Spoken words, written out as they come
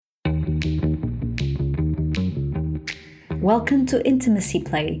Welcome to Intimacy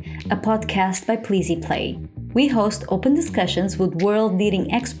Play, a podcast by Pleasy Play. We host open discussions with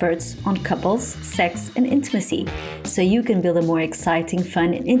world-leading experts on couples, sex, and intimacy, so you can build a more exciting,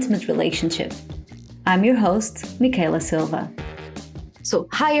 fun, and intimate relationship. I'm your host, Mikaela Silva. So,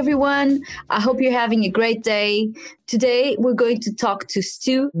 hi everyone. I hope you're having a great day. Today, we're going to talk to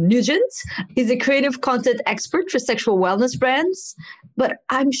Stu Nugent. He's a creative content expert for sexual wellness brands, but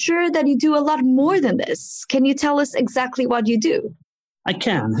I'm sure that you do a lot more than this. Can you tell us exactly what you do? I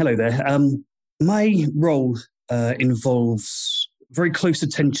can. Hello there. My role involves very close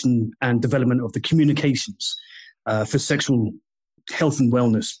attention and development of the communications for sexual health and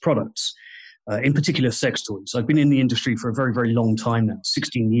wellness products. In particular, sex toys. I've been in the industry for a very, very long time now,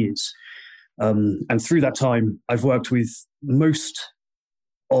 16 years. And through that time, I've worked with most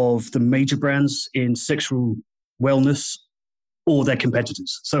of the major brands in sexual wellness or their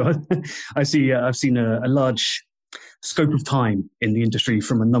competitors. So I've seen a large scope of time in the industry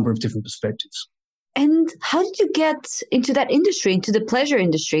from a number of different perspectives. And how did you get into that industry, into the pleasure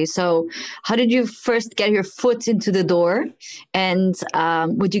industry? So how did you first get your foot into the door? And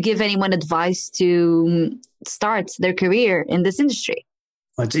would you give anyone advice to start their career in this industry?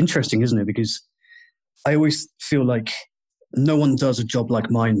 Well, it's interesting, isn't it? Because I always feel like no one does a job like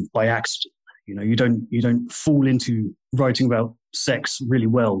mine by accident. You know, you don't fall into writing about sex really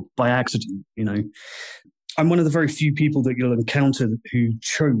well by accident. You know, I'm one of the very few people that you'll encounter who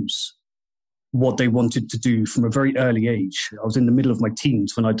chose what they wanted to do from a very early age. I was in the middle of my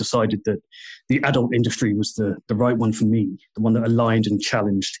teens when I decided that the adult industry was the right one for me, the one that aligned and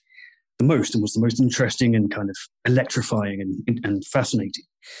challenged the most and was the most interesting and kind of electrifying and fascinating.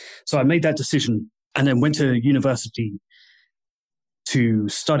 So I made that decision and then went to university to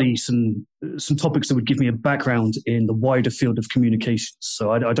study some topics that would give me a background in the wider field of communications.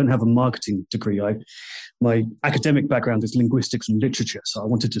 So I don't have a marketing degree. My academic background is linguistics and literature. So I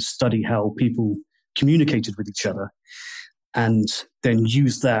wanted to study how people communicated with each other and then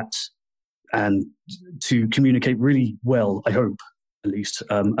use that and to communicate really well, I hope, at least,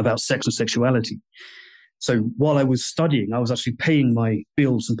 about sex and sexuality. So while I was studying, I was actually paying my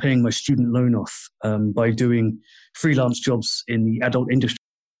bills and paying my student loan off by doing freelance jobs in the adult industry.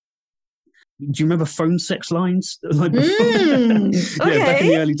 Do you remember phone sex lines? Like before? Okay. Yeah, back in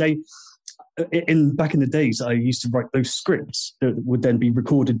the early days. Back in the days, I used to write those scripts that would then be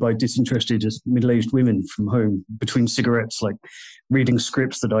recorded by disinterested middle-aged women from home between cigarettes, like reading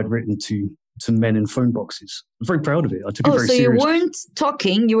scripts that I'd written to men in phone boxes. I'm very proud of it. I took it very seriously. So you weren't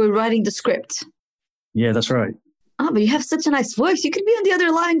talking, you were writing the script. Yeah, that's right. Oh, but you have such a nice voice. You could be on the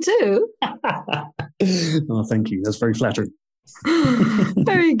other line too. Oh, thank you. That's very flattering.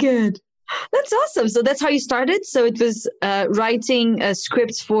 Very good. That's awesome. So that's how you started? So it was writing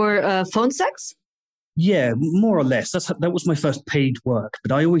scripts for phone sex? Yeah, more or less. That was my first paid work.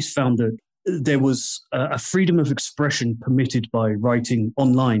 But I always found that there was a freedom of expression permitted by writing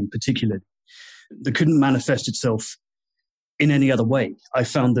online, particularly, that couldn't manifest itself in any other way. I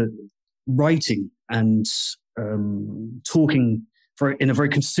found that writing and talking in a very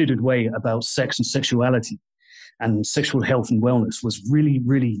considered way about sex and sexuality and sexual health and wellness was really,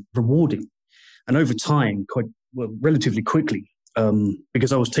 really rewarding. And over time, relatively quickly,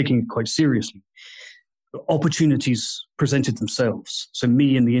 because I was taking it quite seriously, opportunities presented themselves. So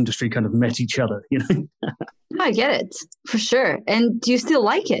me and the industry kind of met each other, you know. I get it, for sure. And do you still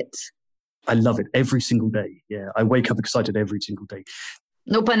like it? I love it every single day. Yeah, I wake up excited every single day.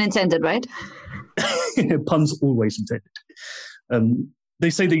 No pun intended, right? Puns always intended.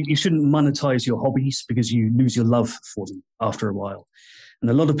 They say that you shouldn't monetize your hobbies because you lose your love for them after a while. And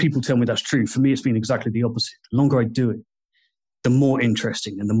a lot of people tell me that's true. For me, it's been exactly the opposite. The longer I do it, the more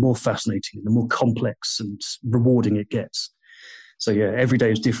interesting and the more fascinating and the more complex and rewarding it gets. So yeah, every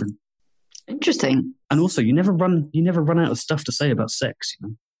day is different. Interesting. And also, you never run out of stuff to say about sex, you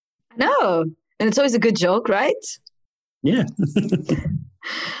know? No. And it's always a good joke, right? Yeah.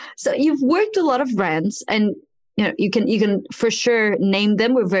 So you've worked with a lot of brands and you can for sure name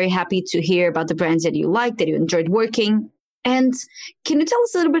them. We're very happy to hear about the brands that you like, that you enjoyed working. And can you tell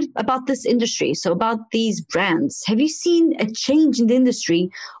us a little bit about this industry? So about these brands, have you seen a change in the industry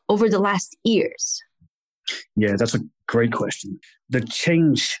over the last years? Yeah, that's a great question. The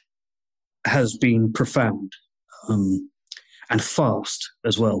change has been profound and fast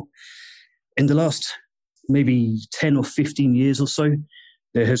as well. In the last maybe 10 or 15 years or so,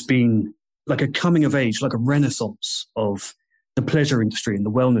 there has been like a coming of age, like a renaissance of the pleasure industry and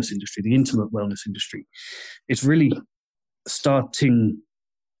the wellness industry, the intimate wellness industry. It's really starting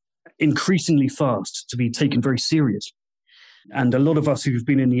increasingly fast to be taken very seriously. And a lot of us who've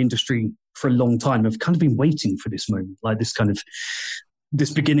been in the industry for a long time have kind of been waiting for this moment, like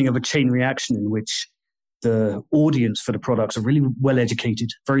this beginning of a chain reaction in which the audience for the products are really well educated,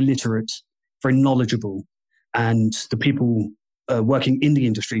 very literate, very knowledgeable, and the people working in the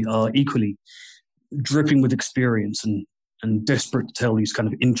industry are equally dripping with experience and desperate to tell these kind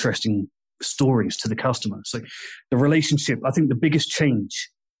of interesting stories to the customer. So the relationship, I think the biggest change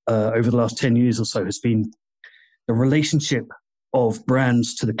over the last 10 years or so has been the relationship of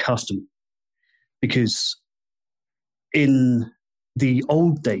brands to the customer. Because in the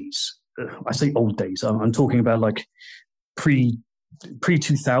old days, I say old days, I'm talking about like pre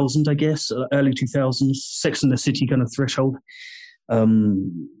 2000, I guess, early 2000s, Sex and the City kind of threshold.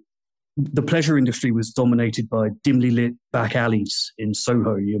 The pleasure industry was dominated by dimly lit back alleys in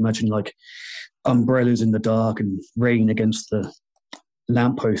Soho. You imagine like umbrellas in the dark and rain against the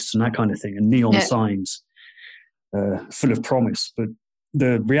lampposts and that kind of thing, and neon signs full of promise. But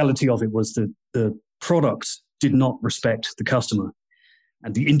the reality of it was that the products did not respect the customer,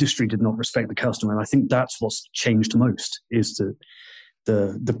 and the industry did not respect the customer. And I think that's what's changed most, is that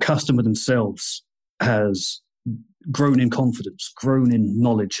the customer themselves has grown in confidence, grown in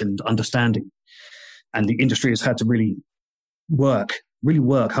knowledge and understanding. And the industry has had to really work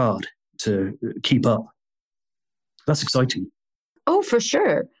hard to keep up. That's exciting. Oh, for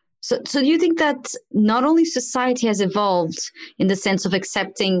sure. So do you think that not only society has evolved in the sense of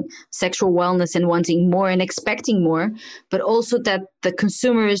accepting sexual wellness and wanting more and expecting more, but also that the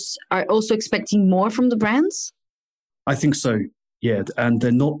consumers are also expecting more from the brands? I think so. Yeah, and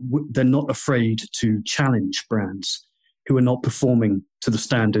they're not afraid to challenge brands who are not performing to the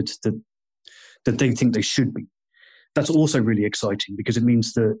standard that they think they should be. That's also really exciting, because it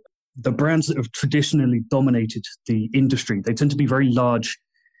means that the brands that have traditionally dominated the industry, they tend to be very large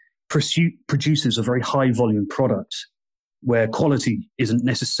producers of very high volume products, where quality isn't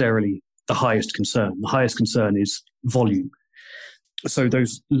necessarily the highest concern. The highest concern is volume. So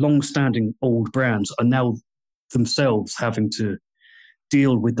those long-standing old brands are now themselves having to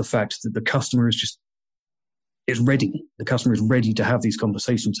deal with the fact that the customer is ready. The customer is ready to have these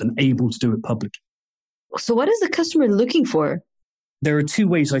conversations and able to do it publicly. So what is the customer looking for? There are two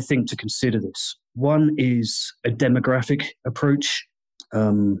ways, I think, to consider this. One is a demographic approach.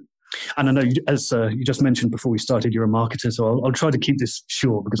 And I know, as you just mentioned before we started, you're a marketer, so I'll try to keep this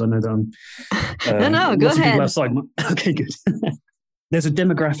short, because I know that I'm... No, go ahead. Okay, good. There's a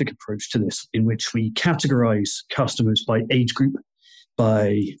demographic approach to this, in which we categorize customers by age group,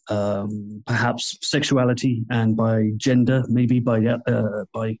 by perhaps sexuality, and by gender, maybe by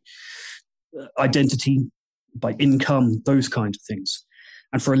identity, by income, those kinds of things.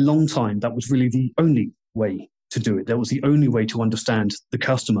 And for a long time, that was really the only way to do it. That was the only way to understand the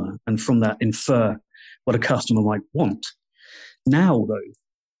customer, and from that infer what a customer might want. Now, though,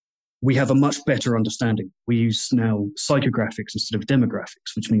 we have a much better understanding. We use now psychographics instead of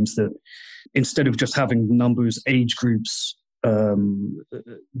demographics, which means that instead of just having numbers, age groups,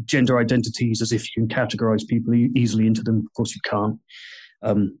 gender identities, as if you can categorize people easily into them, of course you can't.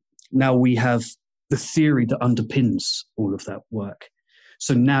 Now we have the theory that underpins all of that work.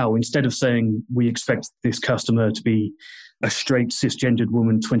 So now, instead of saying we expect this customer to be a straight cisgendered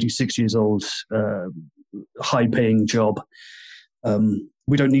woman, 26 years old, high-paying job,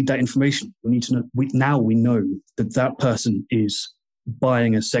 we don't need that information. We need to know. We know that person is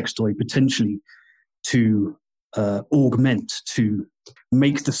buying a sex toy potentially to augment, to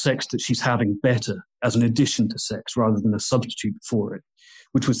make the sex that she's having better as an addition to sex rather than a substitute for it,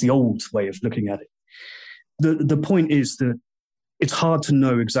 which was the old way of looking at it. The point is that it's hard to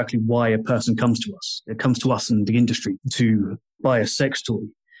know exactly why a person comes to us. It comes to us in the industry to buy a sex toy.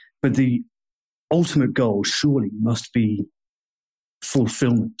 But the ultimate goal surely must be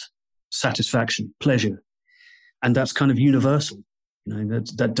fulfillment, satisfaction, pleasure. And that's kind of universal.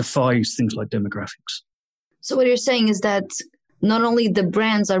 That defies things like demographics. So what you're saying is that not only the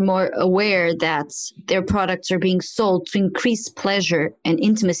brands are more aware that their products are being sold to increase pleasure and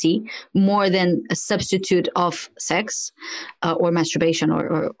intimacy more than a substitute of sex or masturbation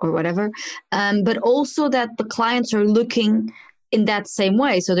or whatever, but also that the clients are looking in that same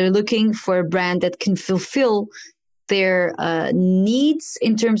way. So they're looking for a brand that can fulfill their needs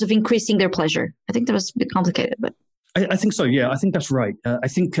in terms of increasing their pleasure. I think that was a bit complicated, but... I think so, yeah. I think that's right. I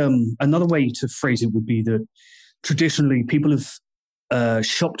think another way to phrase it would be that traditionally people have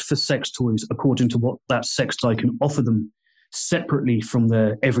shopped for sex toys according to what that sex toy can offer them separately from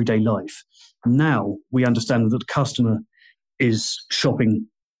their everyday life. Now we understand that the customer is shopping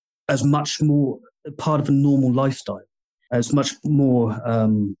as much more part of a normal lifestyle, as much more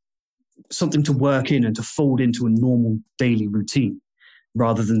something to work in and to fold into a normal daily routine.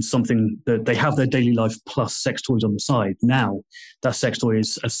 rather than something that they have their daily life plus sex toys on the side. Now, that sex toy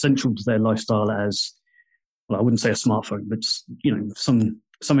is essential to their lifestyle as, well, I wouldn't say a smartphone, but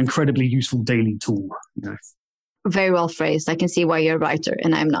some incredibly useful daily tool. Very well phrased. I can see why you're a writer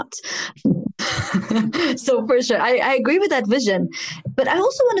and I'm not. So for sure, I agree with that vision. But I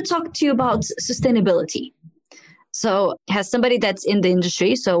also want to talk to you about sustainability. So as somebody that's in the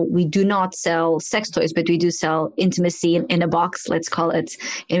industry, so we do not sell sex toys, but we do sell intimacy in a box, let's call it.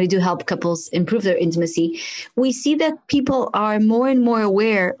 And we do help couples improve their intimacy. We see that people are more and more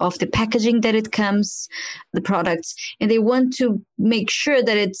aware of the packaging that it comes, the products, and they want to make sure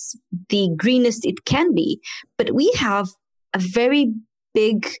that it's the greenest it can be. But we have a very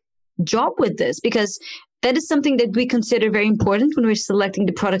big job with this because that is something that we consider very important when we're selecting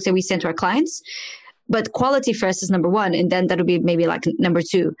the products that we send to our clients. But quality first is number one, and then that'll be maybe like number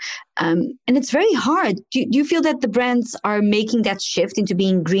two. And it's very hard. Do you feel that the brands are making that shift into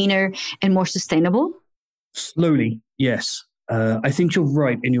being greener and more sustainable? Slowly, yes. I think you're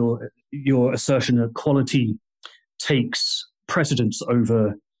right in your assertion that quality takes precedence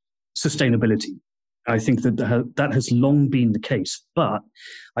over sustainability. I think that has long been the case. But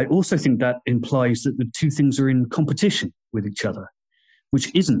I also think that implies that the two things are in competition with each other,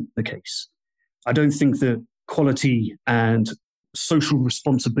 which isn't the case. I don't think that quality and social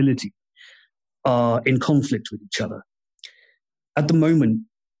responsibility are in conflict with each other. At the moment,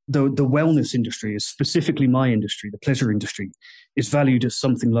 the wellness industry, is specifically my industry, the pleasure industry, is valued at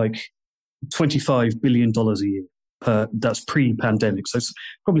something like $25 billion a year. That's pre-pandemic. So it's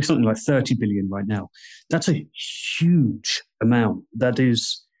probably something like 30 billion right now. That's a huge amount. That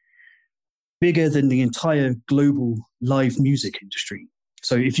is bigger than the entire global live music industry.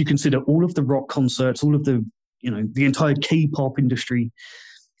 So if you consider all of the rock concerts, all of the entire K-pop industry,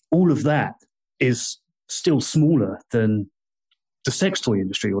 all of that is still smaller than the sex toy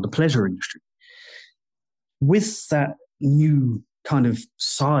industry or the pleasure industry. With that new kind of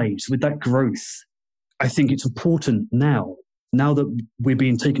size, with that growth, I think it's important now that we're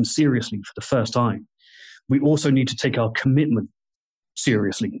being taken seriously for the first time, we also need to take our commitment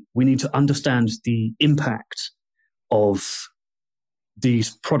seriously. We need to understand the impact of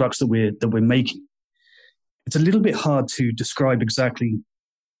these products that we're making. It's a little bit hard to describe exactly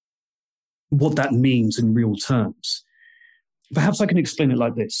what that means in real terms. Perhaps I can explain it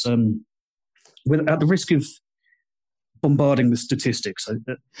like this. At the risk of bombarding the statistics,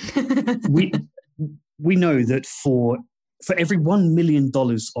 we know that for every $1 million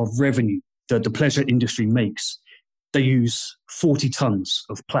of revenue that the pleasure industry makes, they use 40 tons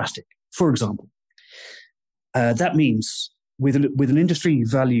of plastic, for example. That means with an industry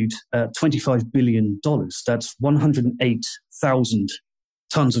valued at $25 billion, that's 108,000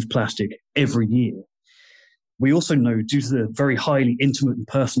 tons of plastic every year. We also know, due to the very highly intimate and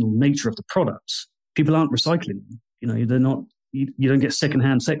personal nature of the products, people aren't recycling them. They're not. You don't get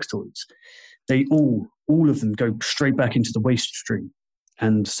secondhand sex toys. They all of them go straight back into the waste stream.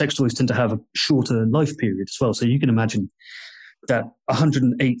 And sex toys tend to have a shorter life period as well. So you can imagine that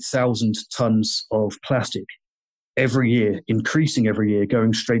 108,000 tons of plastic every year, increasing every year,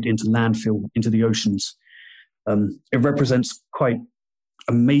 going straight into landfill, into the oceans. It represents quite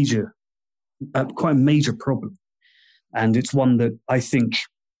a major problem. And it's one that I think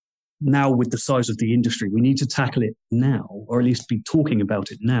now, with the size of the industry, we need to tackle it now, or at least be talking about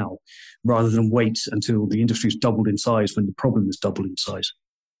it now, rather than wait until the industry's doubled in size when the problem is doubled in size.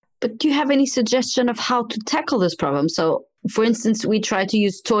 But do you have any suggestion of how to tackle this problem? So, for instance, we try to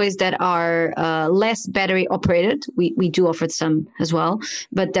use toys that are less battery operated. We do offer some as well,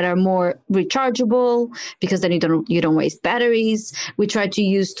 but that are more rechargeable, because then you don't waste batteries. We try to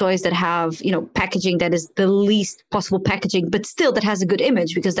use toys that have packaging that is the least possible packaging, but still that has a good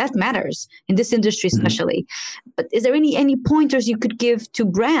image, because that matters in this industry especially. Mm-hmm. But is there any pointers you could give to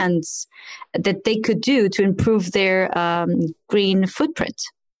brands that they could do to improve their green footprint?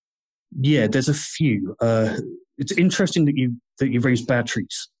 Yeah, there's a few. It's interesting that you raised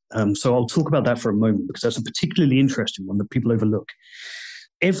batteries. So I'll talk about that for a moment, because that's a particularly interesting one that people overlook.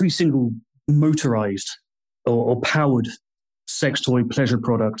 Every single motorized or powered sex toy pleasure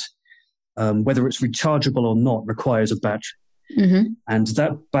product, whether it's rechargeable or not, requires a battery. Mm-hmm. And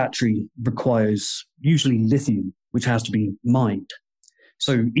that battery requires usually lithium, which has to be mined.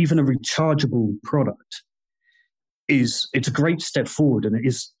 So even a rechargeable product it's a great step forward, and it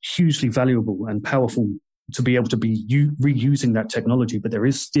is hugely valuable and powerful to be able to be reusing that technology. But there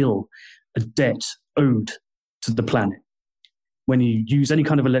is still a debt owed to the planet when you use any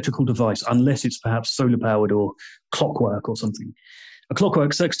kind of electrical device, unless it's perhaps solar powered or clockwork or something. A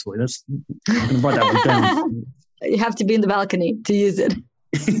clockwork sex toy, I'm going to write that one down. You have to be in the balcony to use it.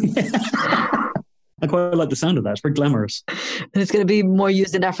 I quite like the sound of that. It's very glamorous. And it's going to be more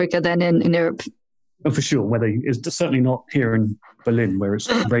used in Africa than in Europe. Oh, for sure. It's certainly not here in Berlin, where it's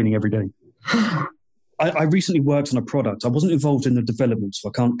raining every day. I recently worked on a product. I wasn't involved in the development, so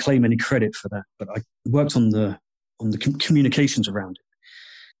I can't claim any credit for that. But I worked on the communications around it.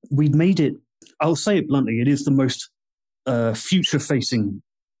 We'd made it. I'll say it bluntly. It is the most future-facing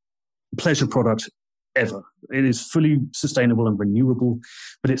pleasure product ever. It is fully sustainable and renewable,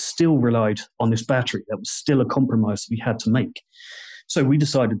 but it still relied on this battery. That was still a compromise we had to make. So we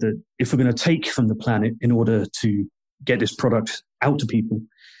decided that if we're going to take from the planet in order to get this product out to people,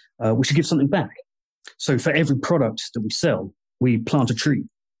 we should give something back. So for every product that we sell, we plant a tree.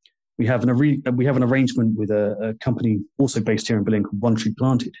 We have an arrangement with a company also based here in Berlin called One Tree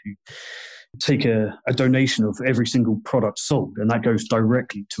Planted, who take a donation of every single product sold, and that goes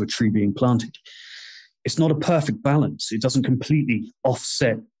directly to a tree being planted. It's not a perfect balance. It doesn't completely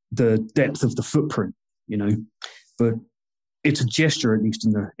offset the depth of the footprint, but it's a gesture, at least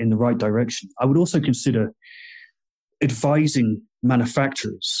in the right direction. I would also consider advising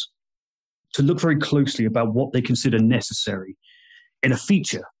manufacturers to look very closely about what they consider necessary in a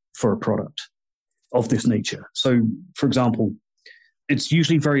feature for a product of this nature. So, for example, it's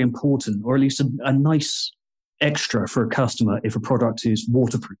usually very important, or at least a nice extra for a customer if a product is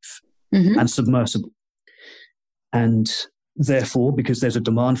waterproof and submersible. And therefore, because there's a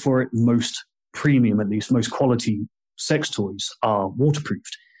demand for it, most premium, at least most quality sex toys are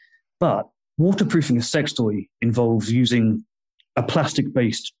waterproofed. But waterproofing a sex toy involves using a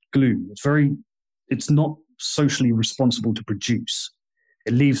plastic-based glue. It's not socially responsible to produce.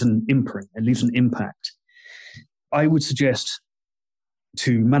 It leaves an imprint. It leaves an impact. I would suggest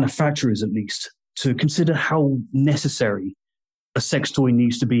to manufacturers, at least, to consider how necessary a sex toy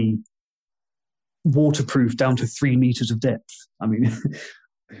needs to be waterproof down to 3 meters of depth. I mean,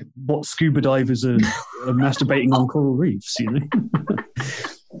 what scuba divers are masturbating on coral reefs,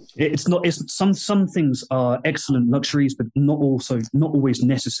 It's not. Some things are excellent luxuries, but not always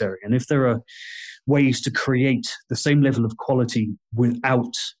necessary. And if there are ways to create the same level of quality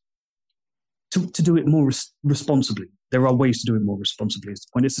without to do it more responsibly, there are ways to do it more responsibly. Is the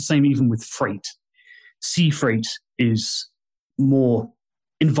point. It's the same even with freight. Sea freight is more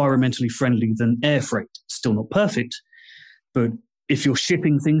environmentally friendly than air freight. It's still not perfect, but if you're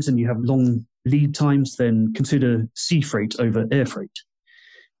shipping things and you have long lead times, then consider sea freight over air freight.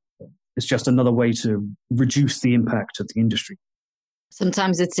 It's just another way to reduce the impact of the industry.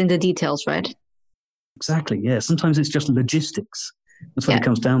 Sometimes it's in the details, right? Exactly, yeah. Sometimes it's just logistics. That's what it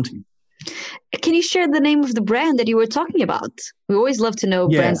comes down to. Can you share the name of the brand that you were talking about? We always love to know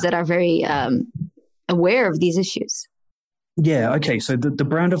brands that are very aware of these issues. Yeah, okay. So the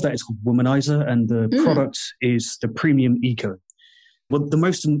brand of that is called Womanizer, and the product is the Premium Eco. Well, the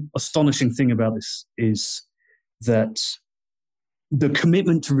most astonishing thing about this is that the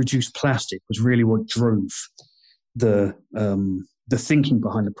commitment to reduce plastic was really what drove the thinking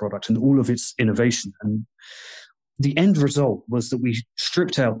behind the product and all of its innovation. And the end result was that we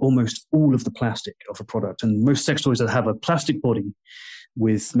stripped out almost all of the plastic of a product. And most sex toys that have a plastic body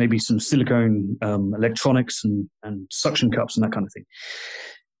with maybe some silicone electronics and suction cups and that kind of thing.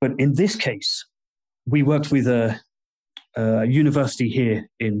 But in this case, we worked with a university here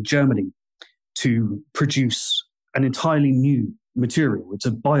in Germany to produce an entirely new material. It's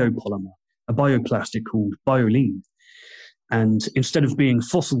a biopolymer, a bioplastic called Bioline. And instead of being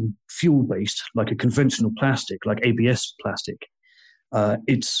fossil fuel based, like a conventional plastic, like ABS plastic,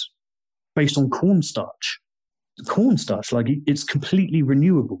 it's based on cornstarch. Cornstarch, like it's completely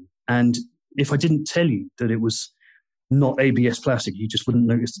renewable. And if I didn't tell you that it was not ABS plastic, you just wouldn't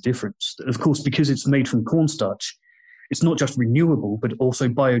notice the difference. Of course, because it's made from cornstarch, it's not just renewable, but also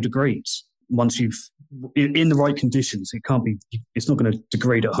biodegrades. Once you've, in the right conditions, it's not going to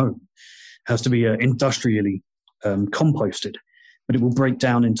degrade at home. It has to be industrially composted, but it will break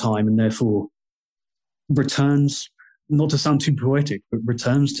down in time and therefore returns, not to sound too poetic, but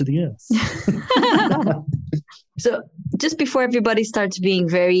returns to the earth. So just before everybody starts being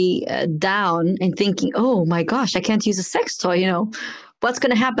very down and thinking, oh my gosh, I can't use a sex toy, what's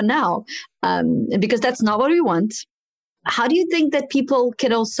going to happen now? Because that's not what we want. How do you think that people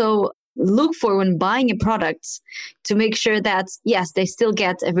can also look for when buying a product to make sure that, yes, they still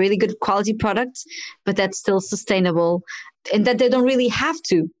get a really good quality product, but that's still sustainable and that they don't really have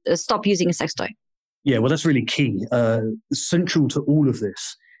to stop using a sex toy? Yeah, well, that's really key. Central to all of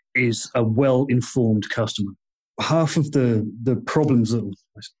this is a well-informed customer. Half of the problems,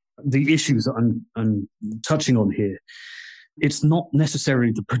 the issues that I'm touching on here, it's not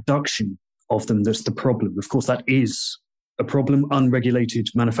necessarily the production of them that's the problem. Of course, that is a problem, unregulated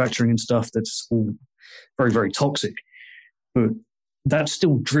manufacturing and stuff, that's all very, very toxic. But that's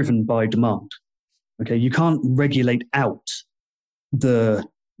still driven by demand. Okay, you can't regulate out the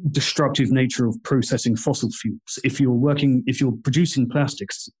destructive nature of processing fossil fuels. If you're producing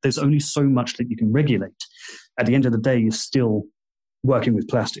plastics, there's only so much that you can regulate. At the end of the day, you're still working with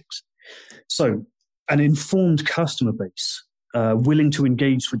plastics. So an informed customer base, willing to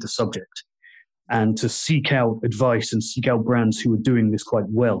engage with the subject and to seek out advice and seek out brands who are doing this quite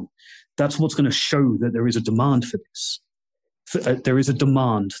well, that's what's going to show that there is a demand for this. There is a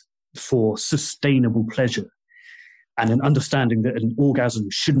demand for sustainable pleasure and an understanding that an orgasm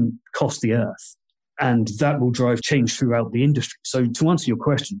shouldn't cost the earth. And that will drive change throughout the industry. So to answer your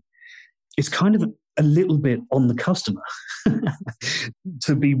question, it's kind of a little bit on the customer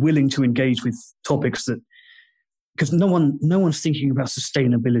to be willing to engage with topics that, because no one's thinking about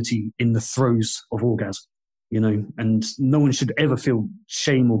sustainability in the throes of orgasm, and no one should ever feel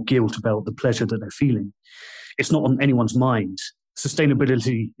shame or guilt about the pleasure that they're feeling. It's not on anyone's mind.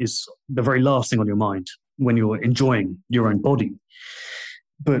 Sustainability is the very last thing on your mind when you're enjoying your own body.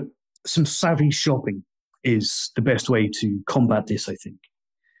 But some savvy shopping is the best way to combat this, I think.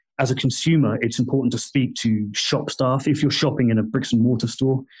 As a consumer, it's important to speak to shop staff. If you're shopping in a bricks and mortar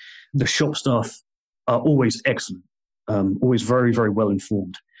store, the shop staff are always excellent, always very, very well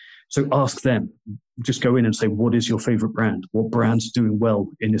informed. So ask them. Just go in and say, what is your favorite brand? What brand's doing well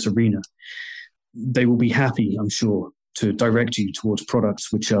in this arena? They will be happy, I'm sure, to direct you towards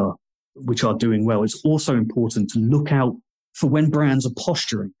products which are doing well. It's also important to look out for when brands are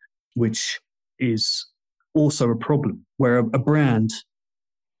posturing, which is also a problem, where a brand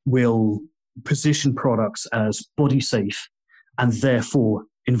will position products as body safe and therefore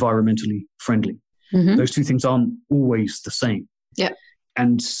environmentally friendly. Mm-hmm. Those two things aren't always the same. Yeah.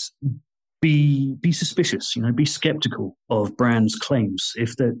 And be suspicious, be skeptical of brands' claims.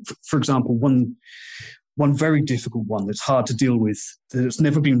 If they're, for example, one very difficult one that's hard to deal with, that's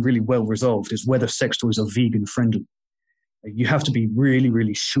never been really well resolved, is whether sex toys are vegan friendly. You have to be really,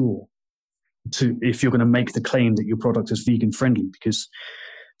 really sure if you're going to make the claim that your product is vegan friendly, because,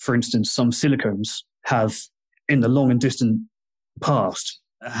 for instance, some silicones have, in the long and distant past,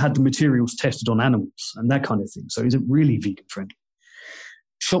 had the materials tested on animals and that kind of thing. So is it really vegan friendly?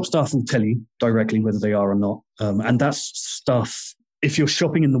 Shop staff will tell you directly whether they are or not. And that's stuff, if you're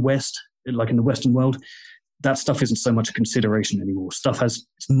shopping in the West, like in the Western world, that stuff isn't so much a consideration anymore.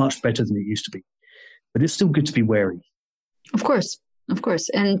 It's much better than it used to be. But it's still good to be wary. Of course.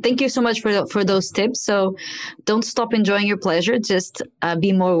 And thank you so much for those tips. So don't stop enjoying your pleasure. Just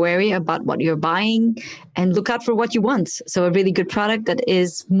be more wary about what you're buying and look out for what you want. So a really good product that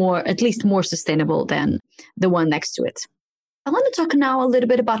is at least more sustainable than the one next to it. I want to talk now a little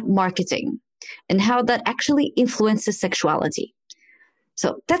bit about marketing and how that actually influences sexuality.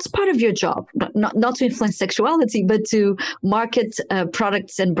 So that's part of your job, not to influence sexuality, but to market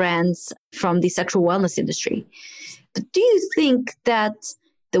products and brands from the sexual wellness industry. But do you think that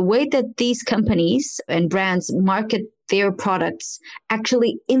the way that these companies and brands market their products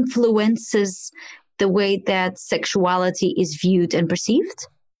actually influences the way that sexuality is viewed and perceived?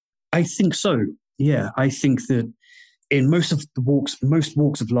 I think so. Yeah, I think that in most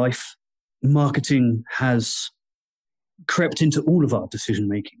walks of life, marketing has crept into all of our decision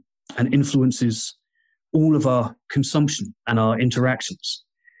making and influences all of our consumption and our interactions.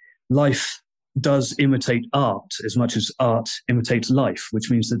 Life does imitate art as much as art imitates life,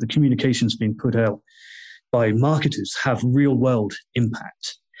 which means that the communications being put out by marketers have real world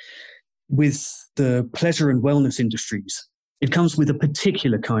impact. With the pleasure and wellness industries, it comes with a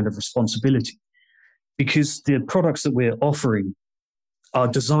particular kind of responsibility, because the products that we're offering are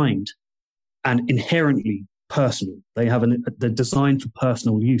designed and inherently personal. They're designed for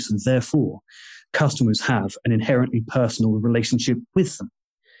personal use, and therefore customers have an inherently personal relationship with them.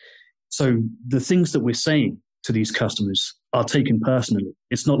 So the things that we're saying to these customers are taken personally.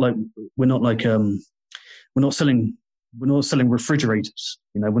 It's not like we're not selling refrigerators.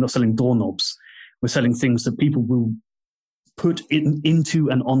 We're not selling doorknobs. We're selling things that people will put into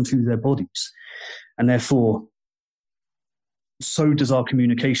and onto their bodies, and therefore, so does our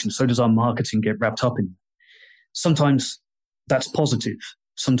communication. So does our marketing get wrapped up in. Sometimes that's positive.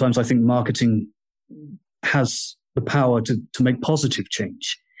 Sometimes I think marketing has the power to make positive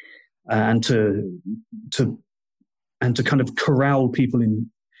change. And to kind of corral people in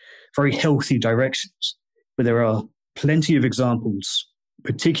very healthy directions. But there are plenty of examples,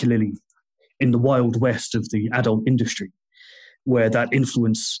 particularly in the wild west of the adult industry, where that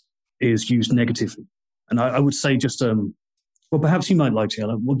influence is used negatively. And I would say just, perhaps you might like to,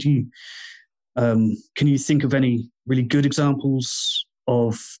 what do Can you think of any really good examples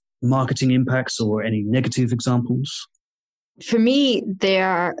of marketing impacts or any negative examples? For me,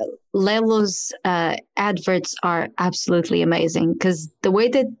 Lelo's adverts are absolutely amazing because the way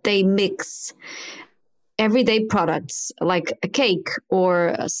that they mix everyday products like a cake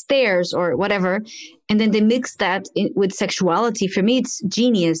or stairs or whatever, and then they mix that with sexuality. For me, it's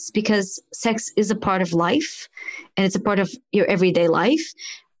genius because sex is a part of life and it's a part of your everyday life.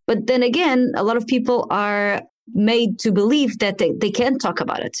 But then again, a lot of people are made to believe that they can't talk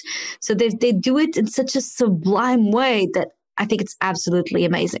about it. So they do it in such a sublime way that I think it's absolutely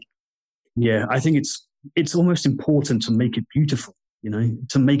amazing. Yeah, I think it's almost important to make it beautiful,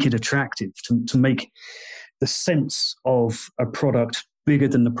 to make it attractive, to make the sense of a product bigger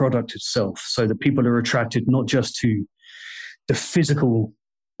than the product itself, so that people are attracted not just to the physical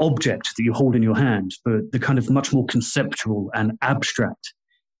object that you hold in your hand, but the kind of much more conceptual and abstract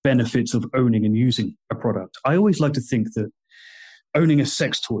benefits of owning and using a product. I always like to think that owning a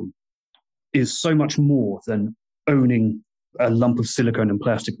sex toy is so much more than owning a lump of silicone and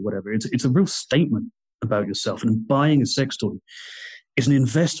plastic or whatever. It's a real statement about yourself. And buying a sex toy is an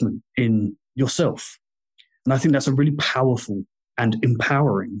investment in yourself. And I think that's a really powerful and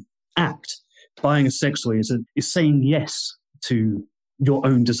empowering act. Buying a sex toy is saying yes to your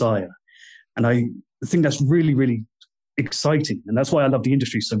own desire. And I think that's really, really exciting. And that's why I love the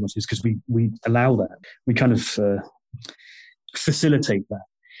industry so much, is because we allow that. We kind of facilitate that.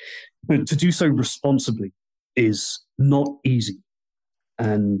 But to do so responsibly is not easy.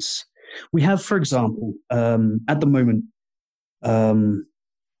 And we have, for example, at the moment,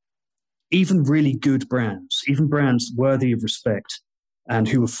 even really good brands, even brands worthy of respect and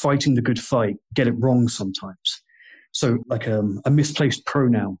who are fighting the good fight, get it wrong sometimes. So like a misplaced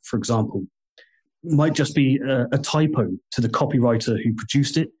pronoun, for example, might just be a typo to the copywriter who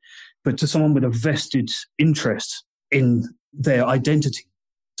produced it, but to someone with a vested interest in their identity,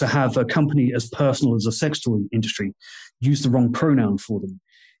 to have a company as personal as a sex toy industry use the wrong pronoun for them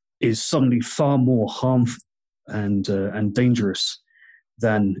is suddenly far more harmful and dangerous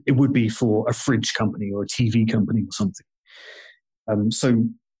than it would be for a fridge company or a TV company or something. So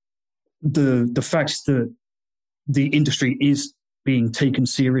the fact that the industry is being taken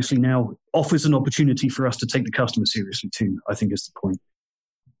seriously now offers an opportunity for us to take the customer seriously too, I think is the point.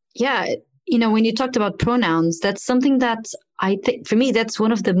 Yeah. When you talked about pronouns, that's something that I think, for me, that's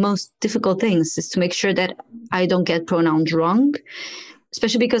one of the most difficult things, is to make sure that I don't get pronouns wrong,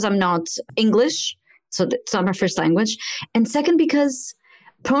 especially because I'm not English. So it's not my first language. And second, because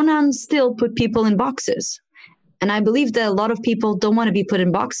pronouns still put people in boxes. And I believe that a lot of people don't want to be put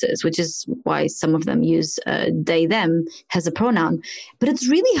in boxes, which is why some of them use they, them as a pronoun. But it's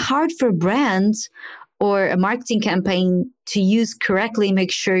really hard for brands or a marketing campaign to use correctly and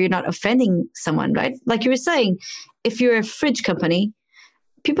make sure you're not offending someone, right? Like you were saying, if you're a fridge company,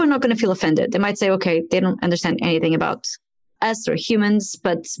 people are not going to feel offended. They might say, okay, they don't understand anything about us or humans,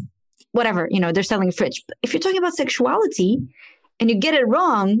 but whatever, they're selling a fridge. But if you're talking about sexuality and you get it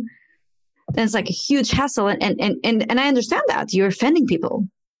wrong, then it's like a huge hassle. And I understand that you're offending people.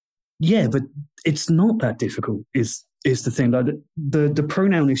 Yeah, but it's not that difficult is the thing. Like the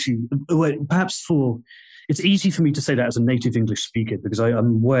pronoun issue, perhaps it's easy for me to say that as a native English speaker, because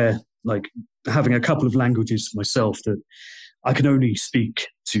I'm aware, like having a couple of languages myself, that I can only speak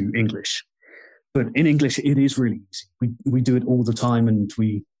to English. But in English, it is really easy. We do it all the time, and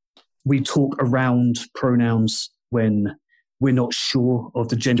we talk around pronouns when we're not sure of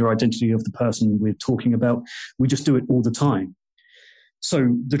the gender identity of the person we're talking about. We just do it all the time.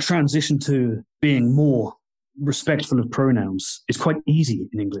 So the transition to being more respectful of pronouns is quite easy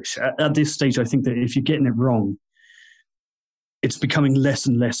in English. At this stage, I think that if you're getting it wrong, it's becoming less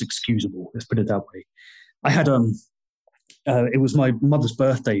and less excusable. Let's put it that way. I had it was my mother's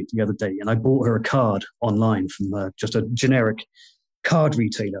birthday the other day, and I bought her a card online from just a generic card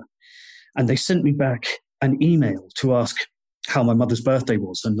retailer. And they sent me back an email to ask how my mother's birthday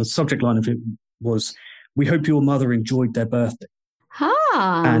was. And the subject line of it was, "We hope your mother enjoyed their birthday."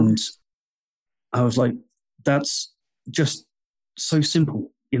 Ah. And I was like, that's just so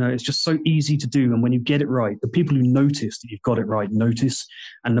simple. It's just so easy to do. And when you get it right, the people who notice that you've got it right notice.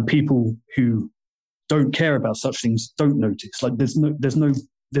 And the people who don't care about such things don't notice. Like there's no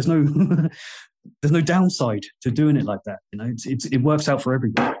there's no downside to doing it like that. It works out for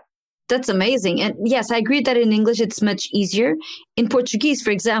everybody. That's amazing. And yes, I agree that in English, it's much easier. In Portuguese,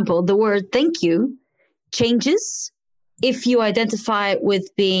 for example, the word thank you changes if you identify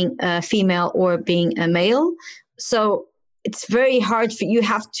with being a female or being a male. So it's very hard for you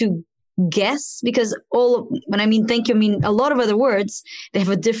have to guess, because when I mean thank you, I mean a lot of other words, they have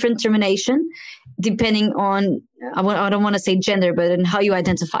a different termination depending on, I don't want to say gender, but in how you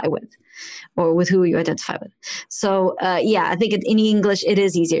identify with, or with who you identify with. So I think in English, it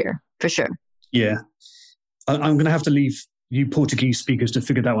is easier for sure. Yeah. I'm going to have to leave you Portuguese speakers to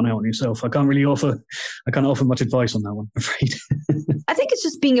figure that one out on yourself. I can't offer much advice on that one, I'm afraid. I think it's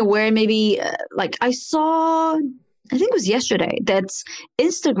just being aware. Maybe like I think it was yesterday that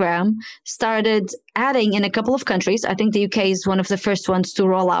Instagram started adding in a couple of countries. I think the UK is one of the first ones to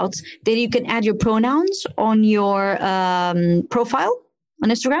roll out that you can add your pronouns on your profile on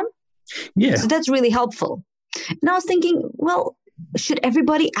Instagram. Yeah. So that's really helpful. And I was thinking, well, should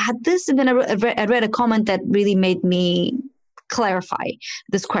everybody add this? And then I read a comment that really made me clarify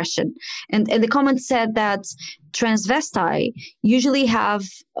this question. And the comment said that transvestite usually have,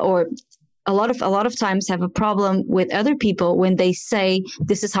 or a lot of times have a problem with other people when they say,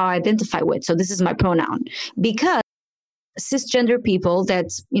 this is how I identify with. So this is my pronoun. Because cisgender people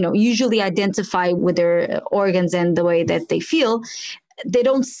that, usually identify with their organs and the way that they feel, they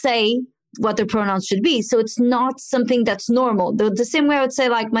don't say what their pronouns should be. So it's not something that's normal. The same way I would say,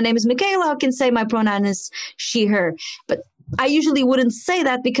 like, my name is Mikaela, I can say my pronoun is she, her. But I usually wouldn't say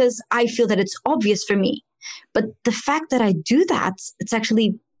that because I feel that it's obvious for me. But the fact that I do that, it's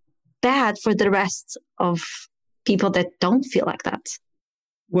actually bad for the rest of people that don't feel like that.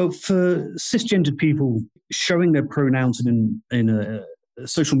 Well, for cisgendered people, showing their pronouns in a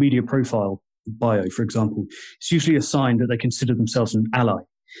social media profile bio, for example, it's usually a sign that they consider themselves an ally.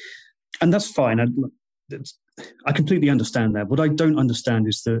 And that's fine. I completely understand that. What I don't understand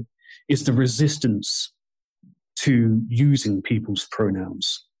is the resistance to using people's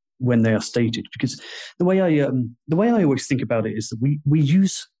pronouns when they are stated. Because the way I always think about it is that we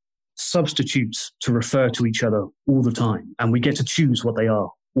use substitutes to refer to each other all the time, and we get to choose what they are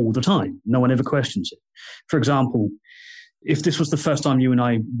all the time. No one ever questions it. For example, if this was the first time you and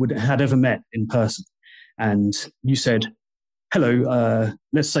I had ever met in person, and you said, hello,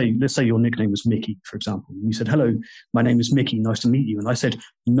 let's say your nickname was Mickey, for example. And you said, hello, my name is Mickey, nice to meet you. And I said,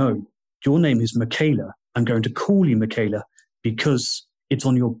 no, your name is Mikaela. I'm going to call you Mikaela because it's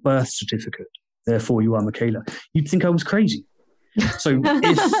on your birth certificate. Therefore, you are Mikaela. You'd think I was crazy. So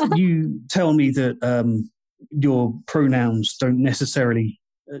if you tell me that your pronouns don't necessarily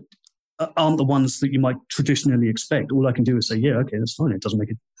aren't the ones that you might traditionally expect, all I can do is say, yeah, okay, that's fine. It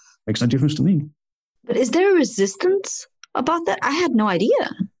makes no difference to me. But is there a resistance about that? I had no idea.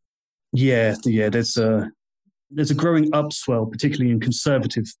 Yeah. There's a growing upswell, particularly in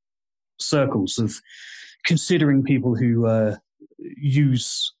conservative circles, of considering people who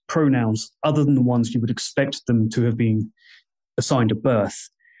use pronouns other than the ones you would expect them to have been assigned at birth,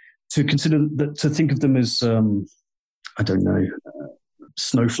 to think of them as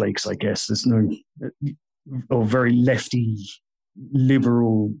snowflakes, I guess. There's no, or very lefty,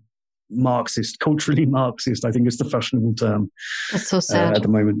 liberal, Marxist, culturally Marxist, I think is the fashionable term. That's so sad. At the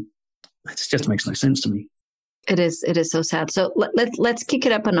moment. It just makes no sense to me. It is so sad. So let's kick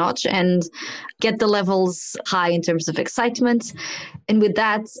it up a notch and get the levels high in terms of excitement. And with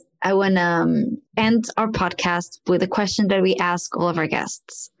that, I want to end our podcast with a question that we ask all of our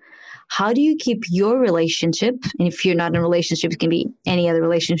guests. How do you keep your relationship, and if you're not in a relationship, it can be any other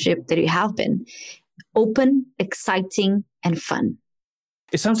relationship that you have been, open, exciting, and fun?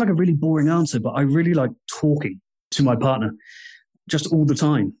 It sounds like a really boring answer, but I really like talking to my partner just all the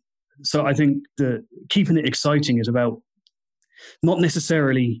time. So I think that keeping it exciting is about not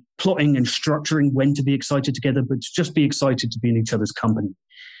necessarily plotting and structuring when to be excited together, but to just be excited to be in each other's company,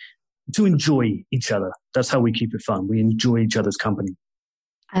 to enjoy each other. That's how we keep it fun. We enjoy each other's company.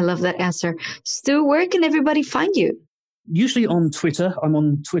 I love that answer. Stu, where can everybody find you? Usually on Twitter. I'm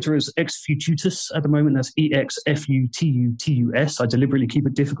on Twitter as Exfututus at the moment. That's EXFUTUTUS. I deliberately keep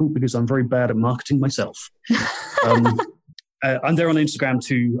it difficult because I'm very bad at marketing myself. I'm there on Instagram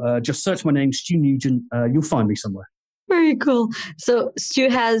too. Just search my name, Stu Nugent. You'll find me somewhere. Very cool. So Stu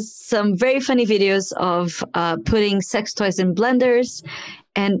has some very funny videos of putting sex toys in blenders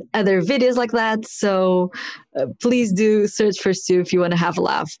and other videos like that. So please do search for Stu if you want to have a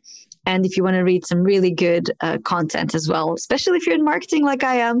laugh. And if you want to read some really good content as well, especially if you're in marketing like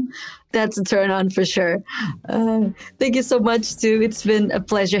I am, that's a turn on for sure. Thank you so much, Stu. It's been a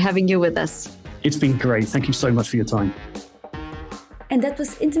pleasure having you with us. It's been great. Thank you so much for your time. And that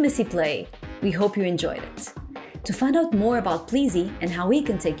was Intimacy Play. We hope you enjoyed it. To find out more about Pleasy and how we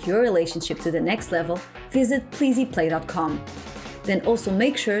can take your relationship to the next level, visit pleasyplay.com. Then also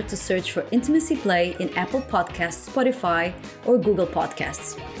make sure to search for Intimacy Play in Apple Podcasts, Spotify, or Google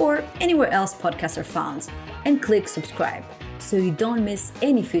Podcasts, or anywhere else podcasts are found, and click subscribe so you don't miss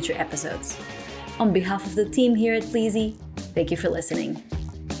any future episodes. On behalf of the team here at Pleasy, thank you for listening.